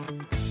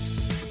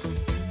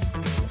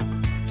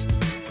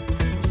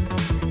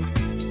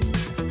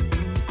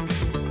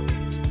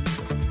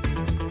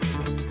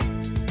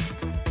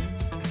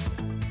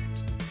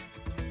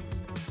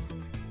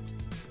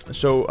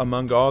So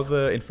among all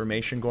the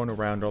information going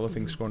around, all the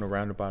things going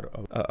around about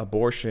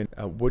abortion,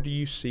 what do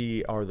you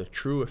see are the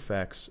true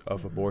effects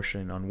of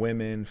abortion on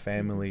women,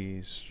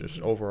 families,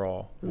 just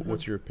overall?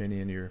 What's your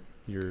opinion,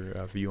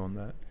 your view on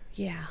that?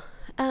 Yeah.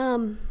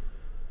 Well,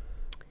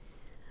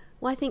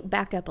 I think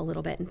back up a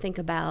little bit and think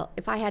about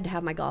if I had to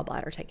have my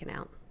gallbladder taken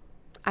out,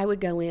 I would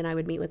go in, I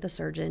would meet with the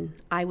surgeon,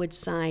 I would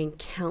sign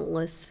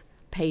countless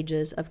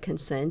pages of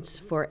consents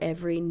for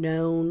every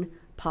known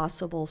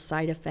possible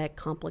side effect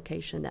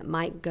complication that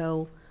might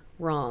go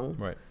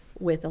wrong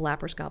with a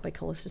laparoscopic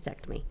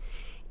cholecystectomy.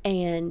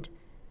 And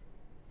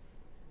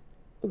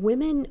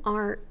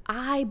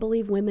I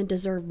believe women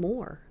deserve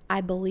more.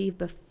 I believe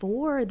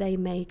before they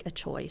make a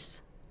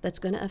choice that's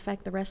going to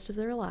affect the rest of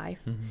their life,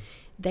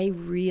 they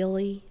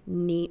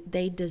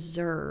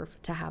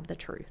deserve to have the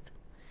truth.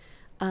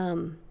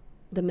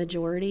 The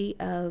majority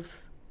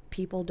of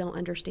people don't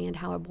understand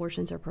how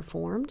abortions are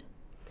performed,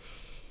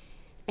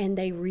 and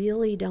they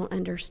really don't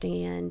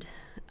understand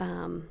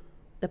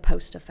the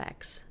post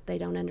effects. They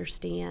don't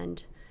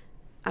understand.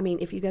 I mean,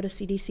 if you go to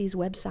CDC's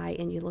website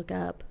and you look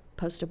up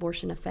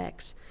post-abortion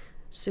effects,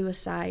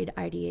 suicide,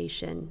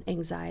 ideation,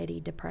 anxiety,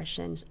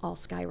 depressions all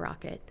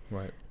skyrocket.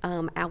 Right.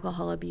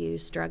 Alcohol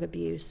abuse, drug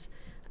abuse.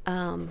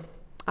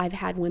 I've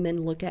had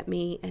women look at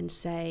me and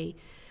say,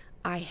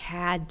 I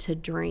had to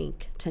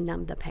drink to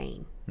numb the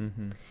pain.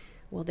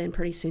 Well, then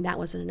pretty soon that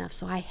wasn't enough.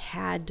 So I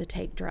had to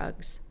take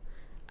drugs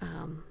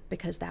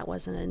because that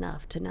wasn't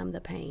enough to numb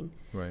the pain.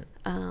 Right.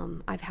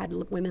 I've had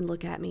women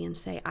look at me and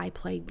say, I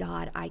played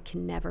God. I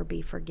can never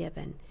be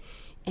forgiven.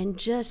 And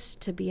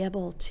just to be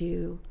able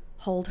to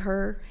hold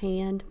her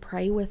hand,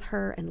 pray with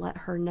her, and let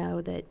her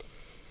know that,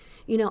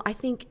 I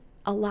think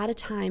a lot of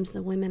times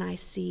the women I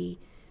see,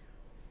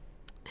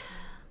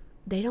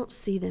 they don't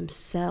see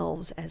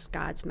themselves as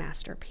God's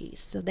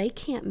masterpiece. So they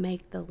can't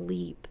make the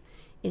leap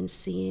in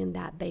seeing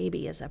that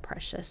baby as a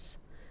precious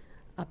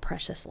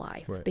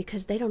life,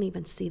 because they don't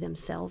even see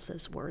themselves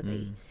as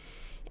worthy.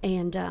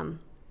 And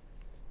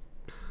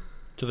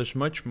so there's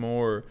much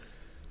more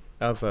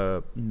of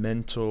a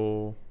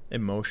mental,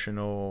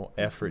 emotional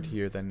effort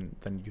here than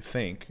you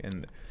think.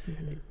 And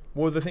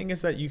well, the thing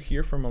is that you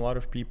hear from a lot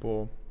of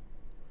people,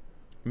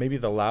 maybe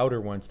the louder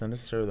ones, not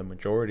necessarily the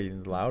majority.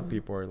 The loud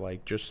people are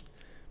like, just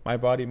my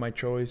body, my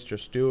choice,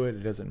 just do it.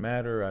 It doesn't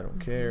matter. I don't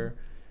care.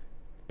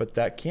 But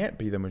that can't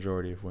be the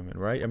majority of women,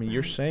 right? I mean,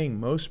 you're saying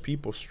most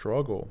people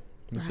struggle.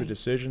 It's a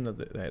decision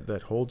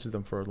that holds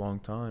them for a long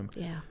time.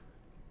 Yeah.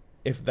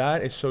 If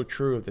that is so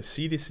true, if the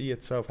CDC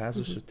itself has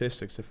the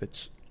statistics, if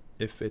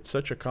it's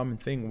such a common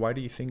thing, why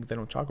do you think they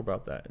don't talk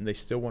about that? And they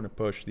still want to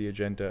push the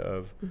agenda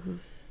of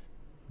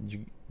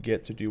you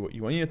get to do what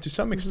you want. To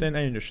some extent,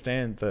 I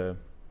understand the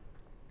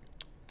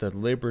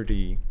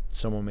liberty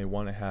someone may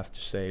want to have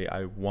to say,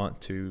 I want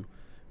to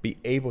be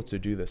able to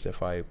do this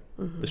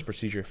this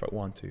procedure if I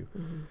want to.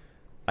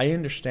 I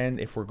understand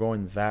if we're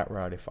going that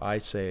route. If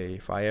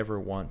I ever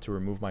want to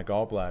remove my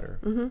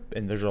gallbladder,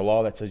 and there's a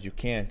law that says you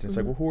can't, it's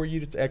like, well, who are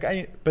you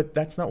to but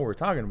that's not what we're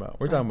talking about.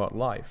 We're talking about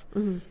life.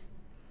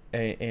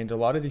 And a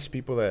lot of these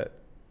people that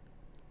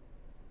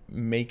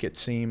make it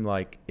seem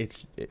like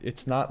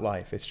it's not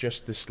life. It's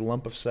just this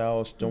lump of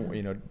cells.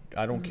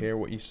 I don't care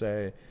what you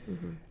say.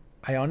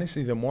 I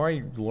honestly, the more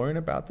I learn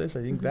about this,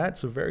 I think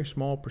that's a very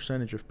small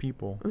percentage of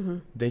people.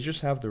 They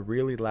just have the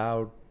really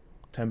loud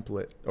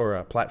template or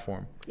a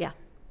platform. Yeah.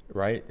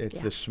 Right? It's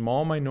the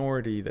small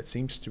minority that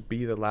seems to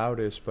be the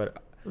loudest,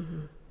 but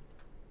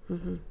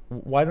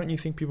why don't you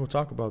think people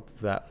talk about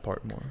that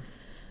part more?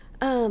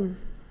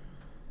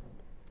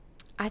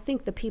 I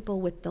think the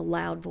people with the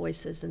loud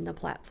voices in the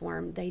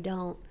platform, they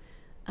don't,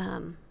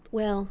 and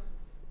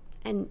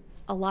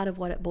a lot of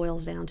what it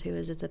boils down to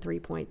is it's a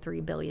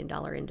 $3.3 billion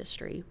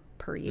industry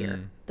per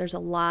year. There's a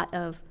lot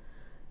of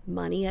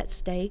money at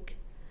stake.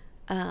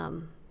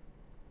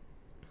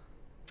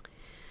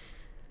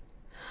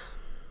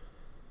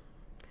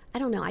 I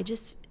don't know.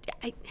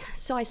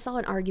 So I saw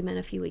an argument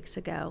a few weeks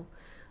ago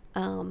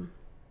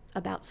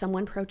about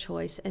someone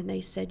pro-choice, and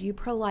they said, you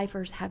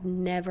pro-lifers have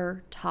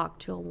never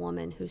talked to a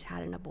woman who's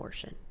had an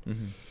abortion.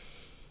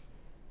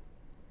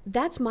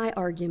 That's my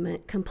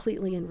argument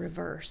completely in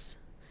reverse.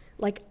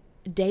 Like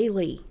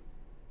daily,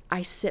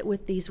 I sit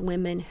with these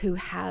women who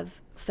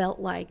have felt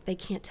like they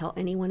can't tell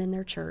anyone in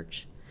their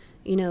church.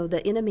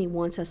 The enemy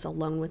wants us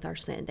alone with our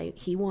sin.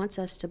 He wants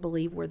us to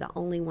believe we're the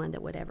only one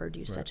that would ever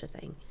do such a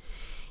thing.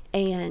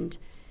 And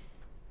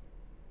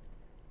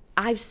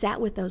I've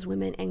sat with those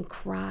women and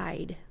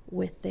cried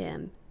with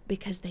them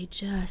because they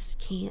just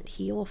can't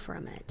heal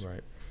from it.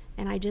 Right.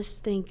 And I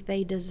just think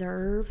they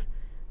deserve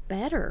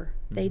better.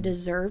 They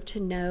deserve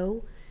to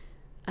know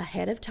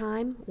ahead of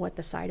time what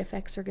the side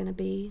effects are going to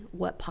be,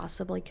 what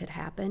possibly could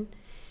happen.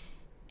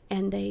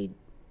 And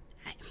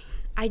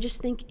I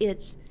just think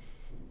it's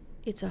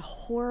a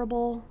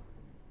horrible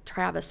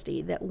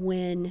travesty that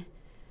when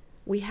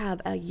we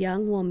have a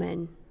young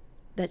woman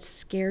that's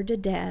scared to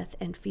death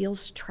and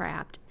feels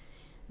trapped,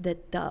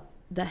 that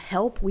the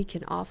help we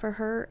can offer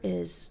her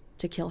is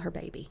to kill her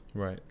baby.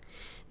 Right.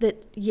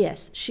 That,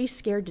 yes, she's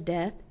scared to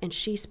death and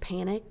she's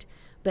panicked,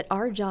 But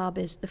our job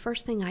is, the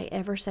first thing I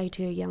ever say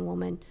to a young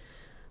woman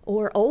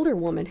or older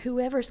woman,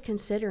 whoever's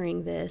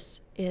considering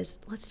this, is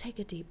let's take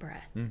a deep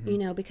breath,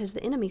 because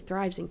the enemy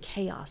thrives in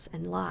chaos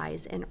and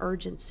lies and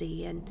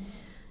urgency,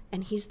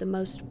 and he's the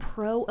most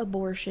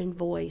pro-abortion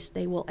voice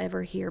they will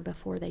ever hear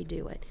before they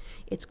do it.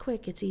 It's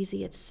quick, it's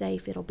easy, it's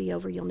safe, it'll be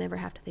over, you'll never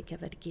have to think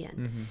of it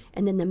again.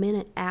 And then the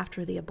minute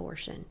after the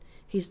abortion,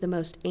 he's the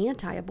most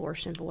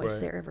anti-abortion voice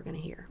they're ever going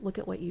to hear. Look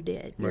at what you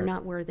did. You're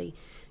not worthy.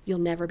 You'll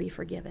never be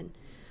forgiven.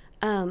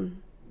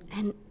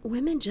 And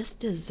women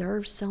just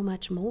deserve so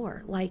much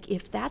more. Like,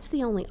 if that's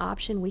the only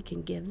option we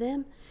can give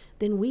them,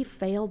 then we've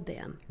failed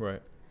them.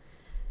 Right.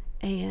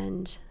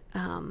 And,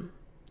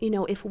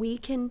 if we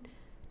can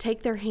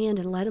take their hand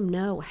and let them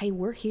know, hey,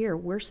 we're here,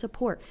 we're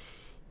support.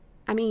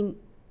 I mean,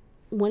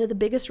 one of the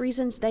biggest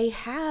reasons they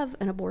have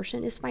an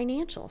abortion is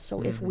financial.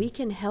 So if we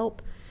can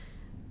help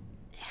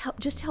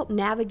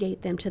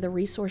navigate them to the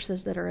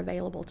resources that are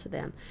available to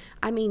them.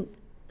 I mean,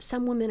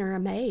 some women are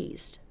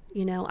amazed.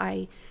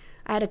 I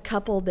had a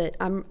couple that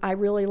I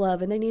really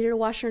love, and they needed a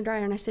washer and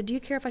dryer. And I said, do you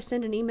care if I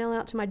send an email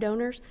out to my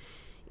donors?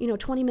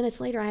 20 minutes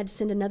later, I had to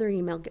send another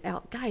email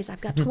out. Guys,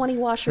 I've got 20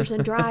 washers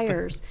and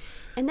dryers.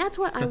 And that's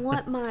what I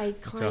want my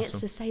clients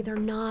to say. They're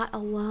not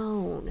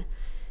alone.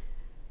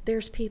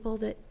 There's people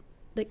that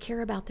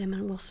care about them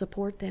and will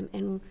support them.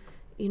 And,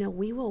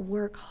 we will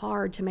work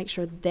hard to make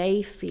sure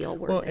they feel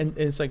worthy. Well, and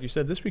it's like you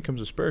said, this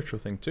becomes a spiritual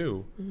thing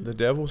too. The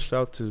devil's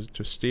out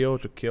to steal,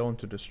 to kill, and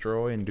to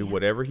destroy, and do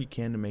whatever he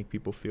can to make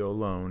people feel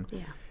alone.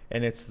 Yeah.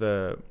 And it's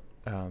the,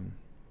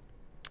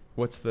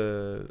 what's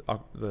the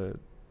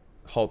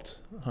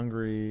HALT,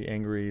 hungry,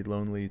 angry,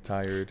 lonely,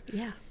 tired.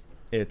 Yeah.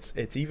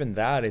 It's even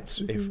that.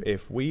 It's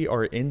if we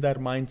are in that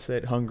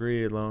mindset,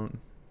 hungry,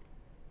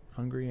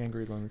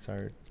 angry, lonely,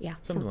 tired. Yeah.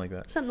 Something like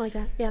that. Something like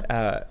that.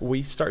 Yeah.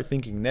 We start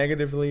thinking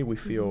negatively. We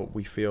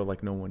feel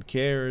like no one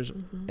cares,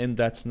 and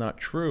that's not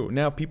true.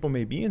 Now, people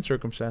may be in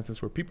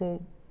circumstances where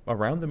people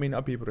around them may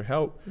not be able to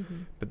help,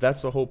 but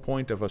that's the whole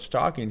point of us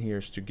talking here,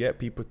 is to get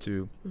people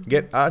to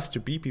get us to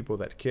be people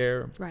that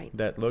care,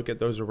 that look at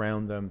those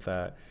around them,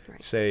 that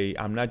say,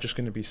 I'm not just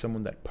going to be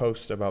someone that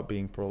posts about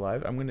being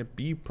pro-life. I'm going to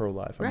be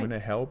pro-life. I'm going to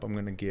help. I'm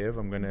going to give.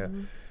 I'm going to.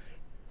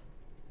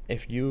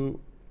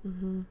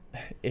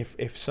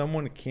 If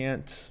someone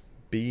can't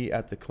be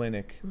at the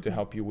clinic to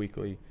help you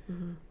weekly,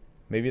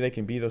 maybe they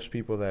can be those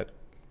people that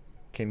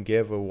can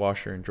give a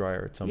washer and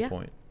dryer at some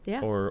point.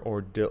 Yeah.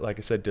 Or like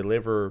I said,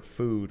 deliver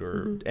food,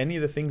 or any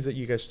of the things that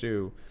you guys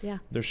do. Yeah.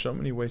 There's so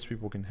many ways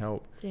people can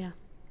help. Yeah.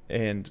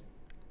 And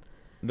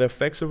the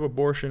effects of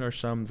abortion are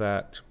some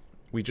that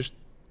we just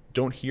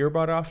don't hear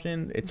about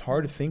often. It's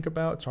hard to think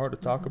about. It's hard to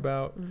talk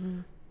about.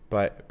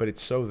 But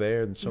it's so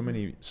there, and so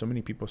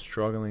many people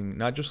struggling,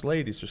 not just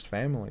ladies, just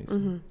families,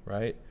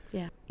 right?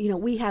 Yeah.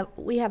 We have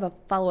a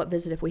follow-up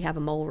visit if we have a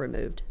mole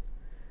removed,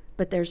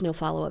 but there's no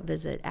follow-up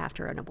visit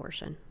after an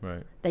abortion.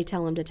 Right. They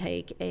tell them to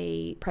take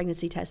a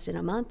pregnancy test in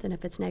a month, and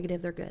if it's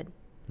negative, they're good.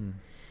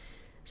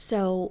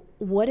 So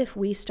what if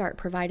we start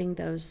providing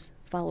those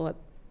follow-up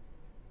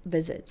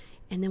visits,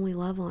 and then we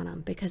love on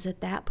them? Because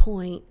at that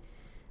point,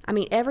 I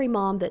mean, every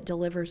mom that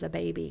delivers a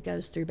baby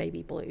goes through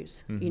baby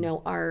blues.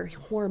 Our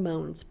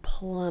hormones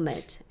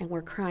plummet and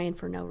we're crying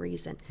for no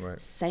reason.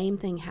 Right. Same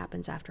thing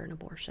happens after an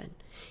abortion.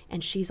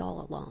 And she's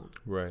all alone.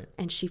 Right.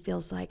 And she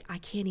feels like, I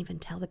can't even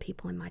tell the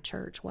people in my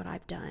church what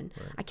I've done.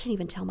 Right. I can't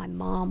even tell my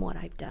mom what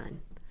I've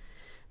done.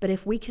 But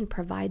if we can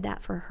provide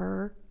that for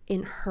her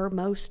in her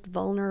most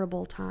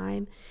vulnerable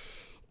time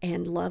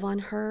and love on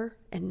her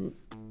and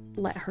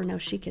let her know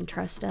she can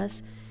trust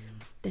us,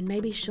 then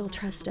maybe she'll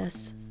trust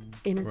us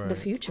in the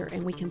future,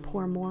 and we can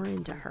pour more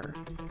into her.